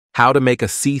How to make a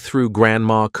see-through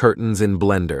grandma curtains in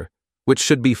Blender, which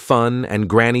should be fun and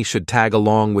Granny should tag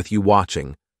along with you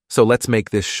watching, so let's make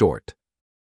this short.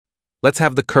 Let's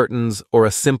have the curtains or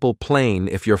a simple plane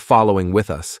if you're following with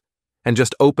us, and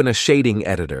just open a shading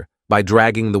editor by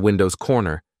dragging the window's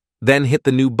corner, then hit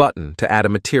the new button to add a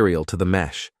material to the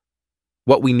mesh.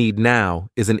 What we need now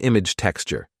is an image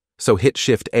texture, so hit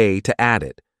Shift-A to add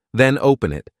it, then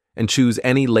open it and choose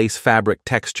any lace fabric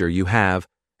texture you have,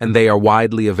 and they are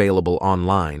widely available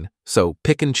online, so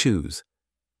pick and choose.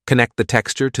 Connect the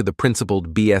texture to the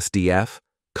principled BSDF,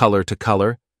 color to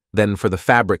color, then for the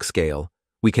fabric scale,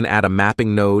 we can add a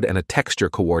mapping node and a texture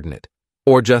coordinate,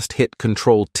 or just hit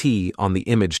Ctrl-T on the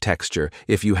image texture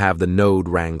if you have the node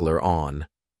wrangler on.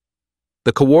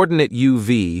 The coordinate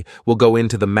UV will go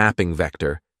into the mapping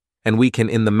vector, and we can,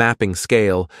 in the mapping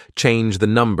scale, change the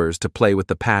numbers to play with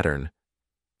the pattern.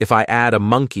 If I add a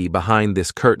monkey behind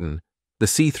this curtain, the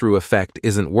see-through effect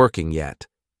isn't working yet,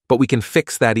 but we can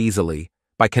fix that easily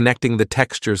by connecting the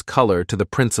texture's color to the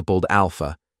principled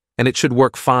alpha, and it should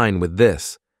work fine with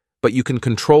this, but you can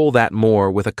control that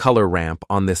more with a color ramp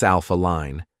on this alpha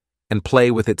line, and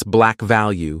play with its black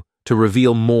value to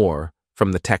reveal more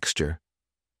from the texture.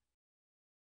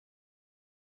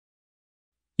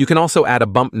 You can also add a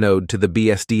bump node to the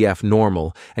BSDF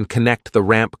normal and connect the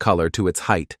ramp color to its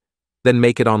height, then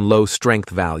make it on low strength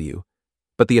value,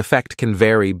 but the effect can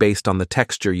vary based on the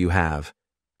texture you have,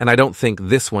 and I don't think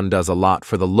this one does a lot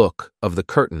for the look of the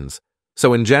curtains,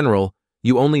 so in general,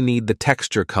 you only need the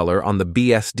texture color on the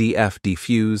BSDF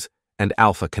diffuse and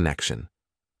alpha connection.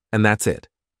 And that's it.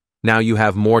 Now you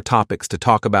have more topics to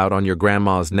talk about on your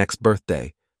grandma's next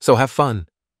birthday, so have fun.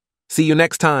 See you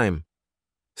next time.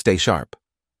 Stay sharp.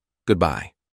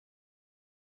 Goodbye.